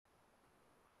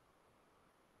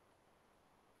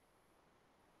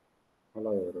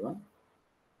Hello everyone.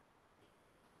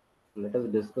 Let us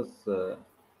discuss a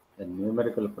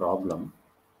numerical problem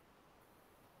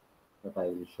that I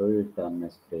will show it on my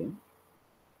screen.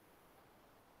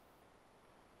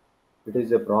 It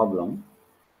is a problem.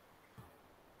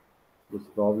 This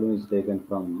problem is taken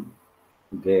from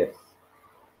gears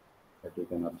that you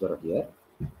can observe here.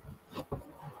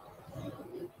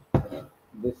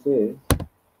 This is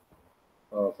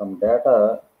some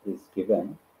data is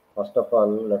given. First of all,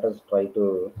 let us try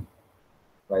to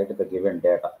write the given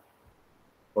data.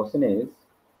 Question is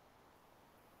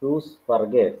two spur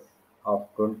gears of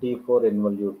 24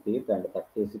 involute teeth and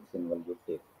 36 involute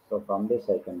teeth. So from this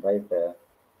I can write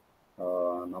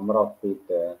number of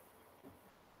teeth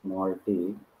small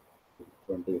t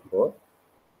 24,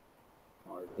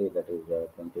 small t that is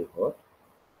 24,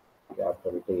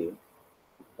 capital T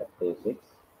 36.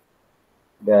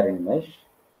 They are in mesh.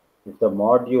 If the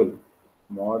module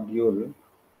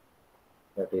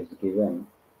that is given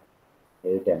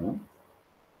 8 mm,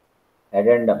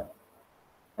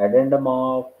 addendum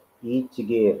of each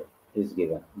gear is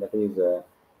given. That is,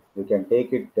 we can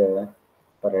take it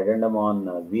for addendum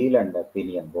on wheel and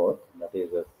pinion both. That is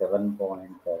 7.5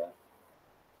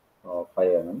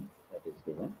 mm that is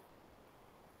given.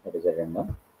 That is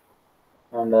addendum.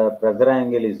 And pressure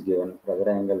angle is given. Pressure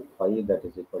angle phi that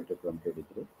is equal to 20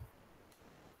 degree.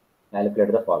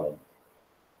 Calculate the following.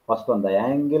 First one, the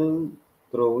angle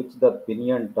through which the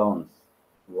pinion turns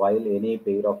while any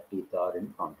pair of teeth are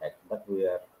in contact. That we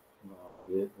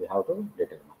have to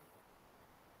determine.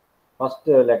 First,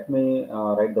 let me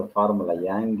write the formula.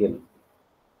 Angle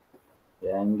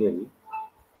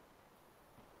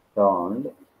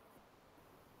turned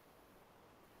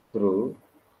through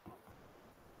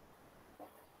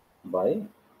by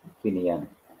pinion.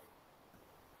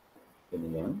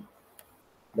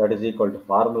 That is equal to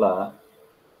formula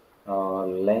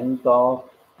length of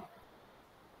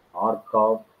arc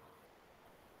of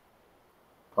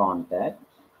contact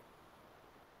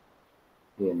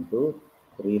into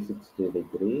 360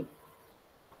 degree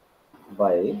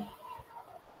by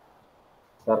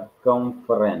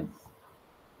circumference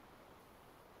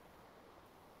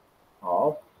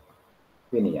of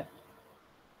pinion.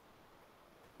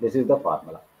 This is the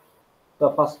formula.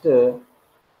 So first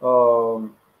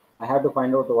I have to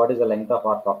find out what is the length of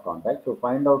arc of contact. To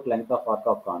find out length of arc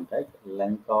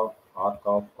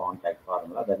of contact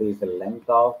formula, that is the length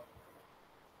of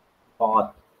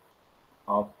path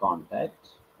of contact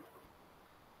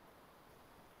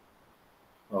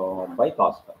by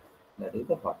cos phi. That is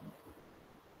the formula.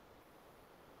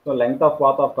 So length of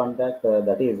path of contact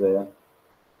that is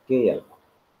KL.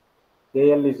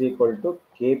 KL is equal to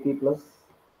KP plus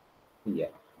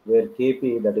PL, where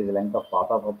KP that is length of path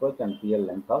of approach and PL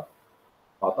length of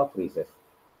path of recess.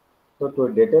 So to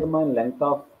determine length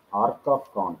of arc of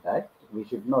contact, we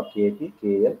should know KP,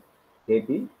 KL,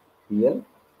 KP, PL,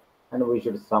 and we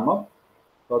should sum up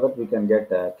so that we can get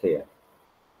KL.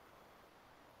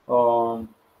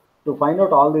 To find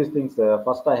out all these things,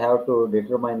 first I have to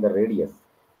determine the radius.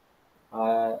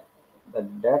 The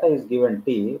data is given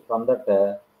T. From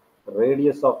that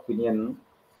radius of pinion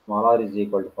small r is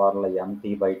equal to formula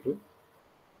mt by 2.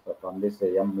 So from this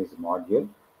m is module.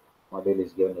 Module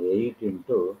is given 8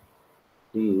 into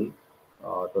T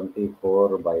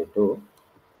 24 by 2.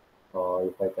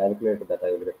 If I calculate that,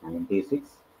 I will get 96.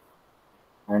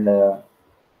 And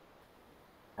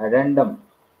addendum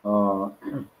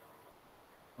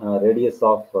radius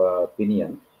of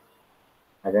pinion,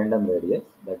 addendum radius,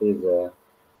 that is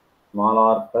small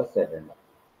r plus addendum.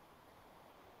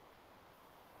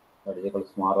 That is equal to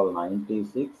small r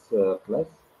 96 plus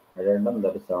addendum,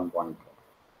 that is 7.5.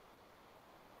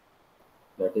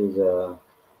 That is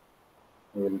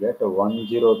we will get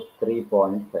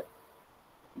 103.5.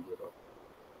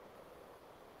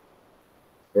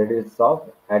 Radius of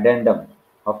addendum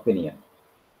of pinion,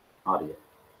 RA.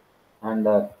 And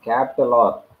capital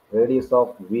R, radius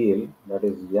of wheel, that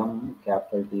is m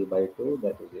capital T by 2,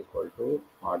 that is equal to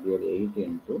module 8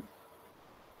 into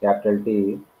capital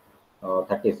T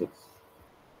 36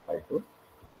 by 2.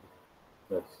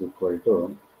 That's equal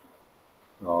to,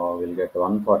 we'll get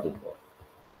 144.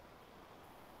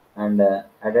 And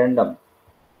addendum,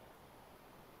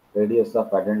 radius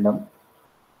of addendum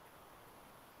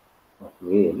of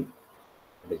wheel,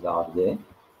 that is RJ,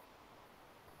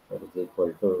 that is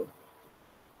equal to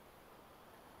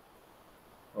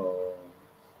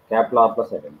capital R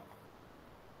plus addendum.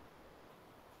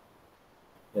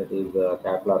 That is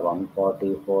capital R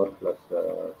 144 plus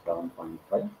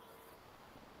 7.5.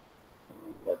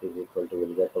 That is equal to,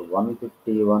 we'll get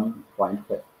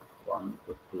 151.5.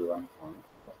 151.5.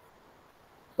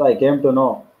 So I came to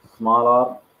know small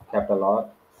r, capital R,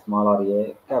 small r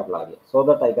a, capital R a, so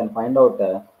that I can find out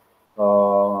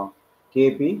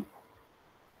Kp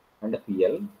and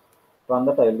Pl. From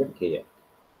that I will get Kl.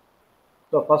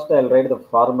 So first I will write the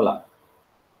formula.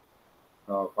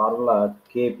 Formula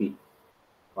Kp.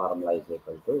 Formula is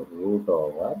equal to root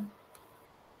over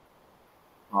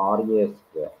Ra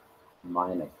square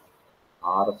minus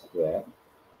R square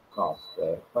cos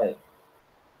square phi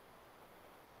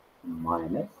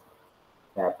minus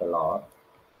capital R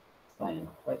sin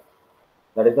phi.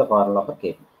 That is the formula for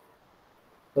Kp.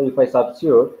 So if I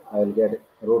substitute, I will get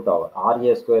root over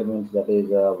Ra square means that is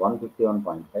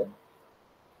 151.5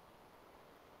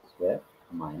 square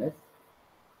minus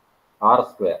R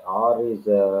square. R is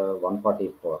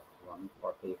 144.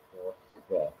 144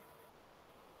 square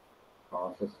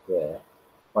cos square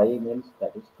phi means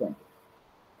that is 20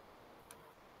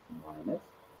 minus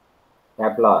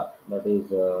capital R, that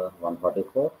is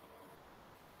 144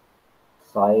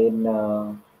 sin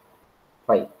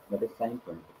phi, that is sin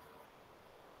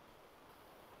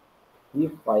 20.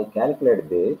 If I calculate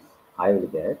this, I will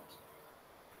get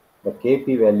the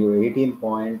Kp value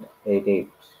 18.88.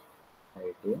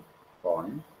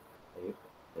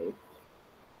 18.88.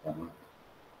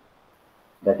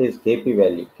 That is Kp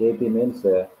value. Kp means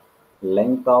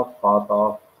length of path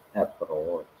of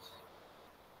approach.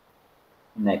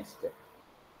 Next.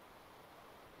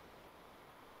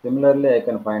 Similarly, I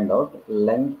can find out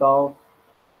length of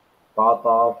path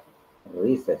of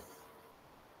recess.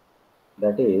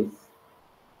 That is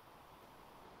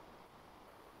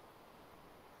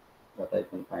that I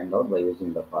can find out by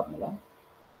using the formula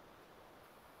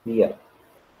PL.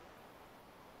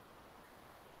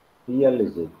 PL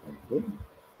is equal to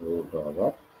root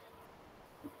over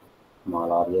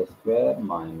small r a square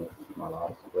minus small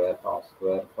r square cos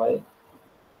square phi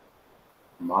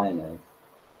minus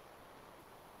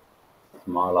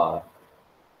small r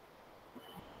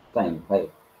sin phi.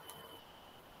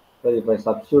 So if I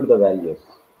substitute the values,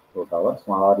 root over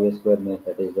small r a square means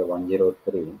that is the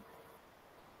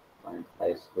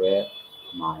 103.5 square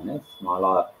minus small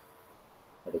r,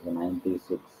 that is the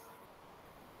 96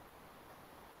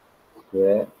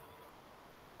 square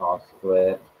cos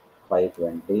square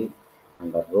 520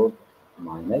 under root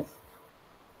minus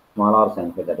small r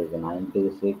sin phi, that is the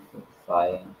 96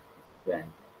 sin 20.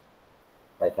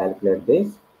 If I calculate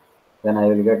this, then I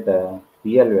will get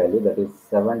PL value, that is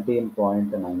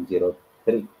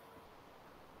 17.903.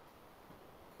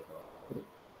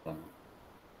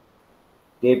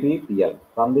 Kp PL.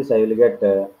 From this I will get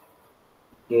KL.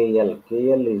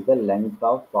 KL is the length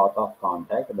of path of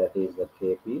contact, that is the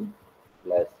Kp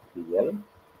plus PL.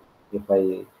 If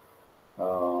I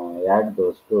add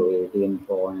those two,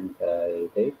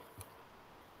 18.88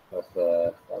 plus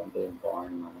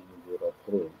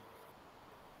 17.903,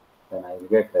 then I will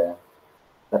get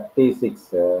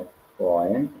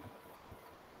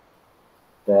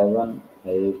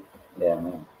 36.78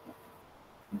 mm.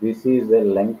 This is the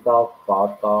length of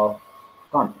path of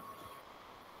contact.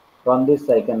 From this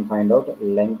I can find out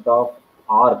length of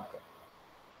arc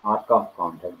of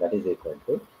contact, that is equal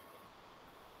to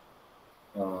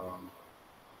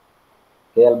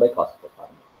KL by cos square.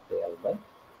 KL by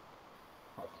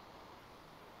cos.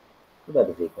 So that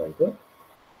is equal to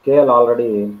KL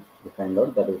already we find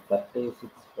out, that is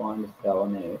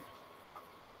 36.78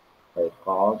 by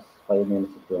cos 5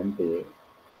 minus 20,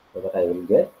 so that I will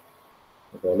get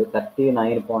the value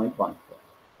 39.14.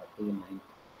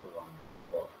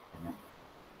 39.14.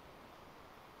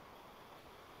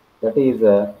 That is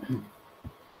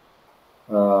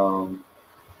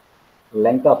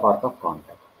length of arc of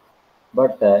contact.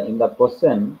 But in the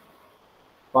question,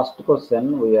 first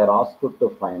question, we are asked to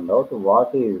find out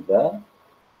what is the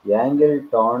angle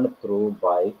turned through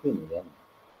by pinion.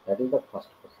 That is the first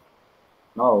question.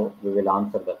 Now we will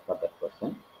answer for that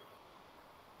question.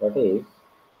 That is,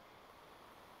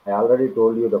 I already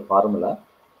told you the formula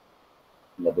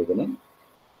in the beginning.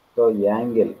 So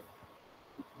angle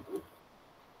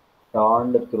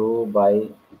turned through by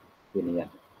pinion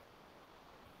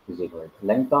is equal to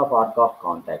length of arc of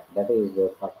contact, that is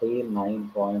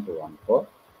 39.14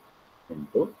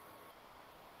 into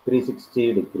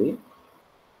 360 degree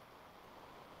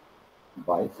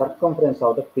by circumference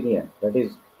of the pinion, that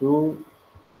is 2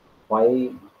 pi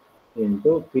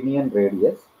into pinion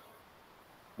radius,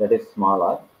 that is small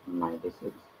r,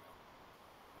 96.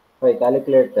 If I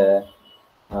calculate,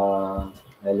 I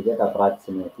will get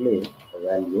approximately the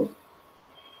value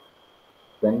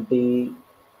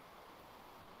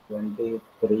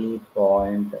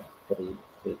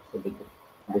 23.36 degree.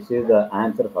 This is the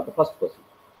answer for the first question.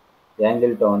 The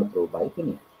angle turned through by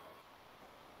pinion.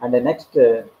 And the next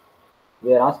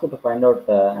We are asked to find out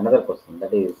another question,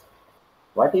 that is,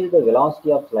 what is the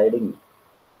velocity of sliding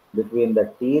between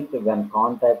the teeth when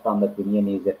contact on the pinion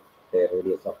is at a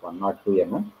radius of 102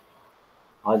 mm?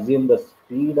 Assume the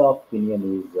speed of pinion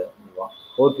is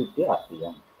 450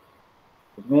 rpm.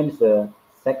 It means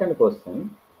second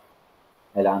question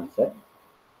I'll answer.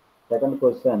 Second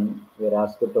question we are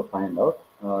asked to find out.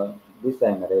 This I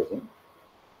am erasing.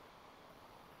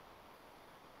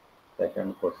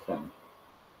 Second question.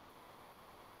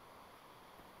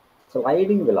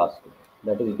 Sliding velocity,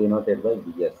 that is denoted by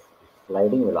Vs.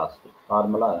 Sliding velocity.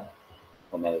 Formula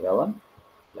omega 1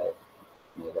 plus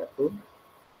omega 2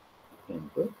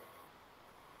 into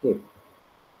K.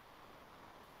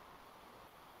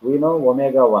 We know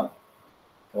omega 1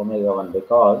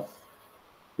 because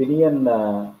pinion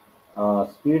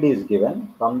speed is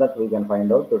given. From that we can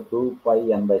find out to 2 pi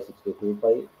n by 60. 2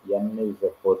 pi n is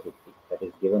 450. That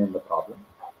is given in the problem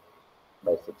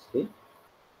by 60.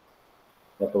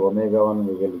 That omega 1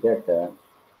 we will get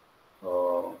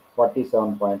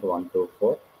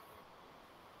 47.124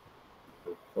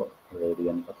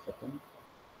 radian per second.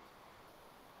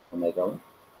 Omega 1.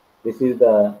 This is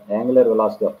the angular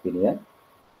velocity of pinion.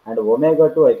 And omega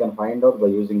 2 I can find out by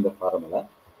using the formula.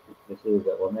 This is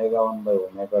omega 1 by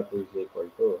omega 2 is equal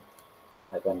to,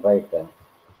 I can write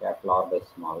capital R by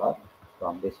small r.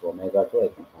 From this omega 2 I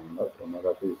can find out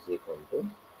omega 2 is equal to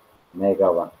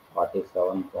omega 1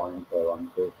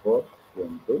 47.124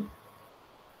 into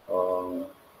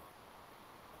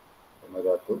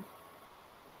omega 2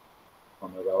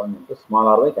 omega 1 into small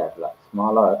r by capital R.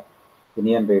 Small r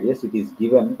pinion radius, it is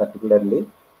given particularly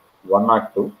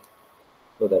 102.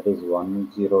 So that is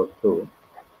 102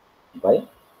 by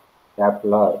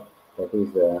capital R, that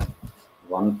is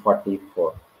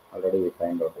 144. Already we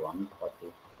find out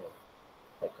 144.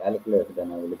 If I calculate,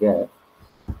 then I will get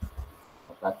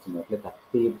approximately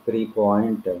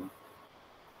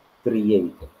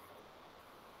 33.38.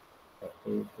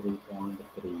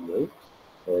 33.38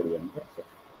 radian per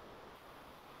second.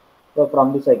 So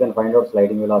from this I can find out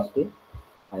sliding velocity.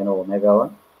 I know omega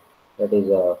 1, that is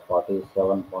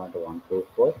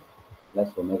 47.124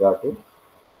 plus omega 2,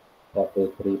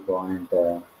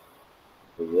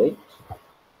 33.38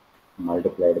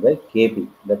 multiplied by kp,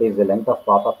 that is the length of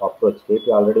path of approach. Kp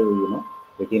already we know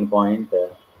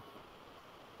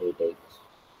 18.88.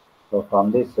 So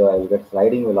from this I will get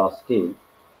sliding velocity,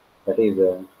 that is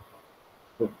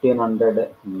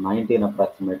 1519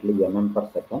 approximately mm per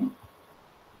second.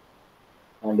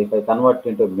 And if I convert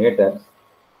into meters,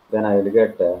 then I will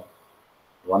get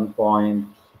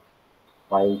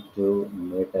 1.52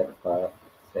 meter per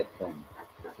second.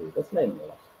 This is the sliding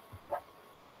velocity.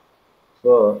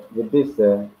 So with this,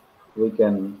 we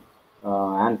can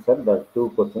answer the two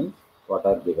questions what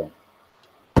are given.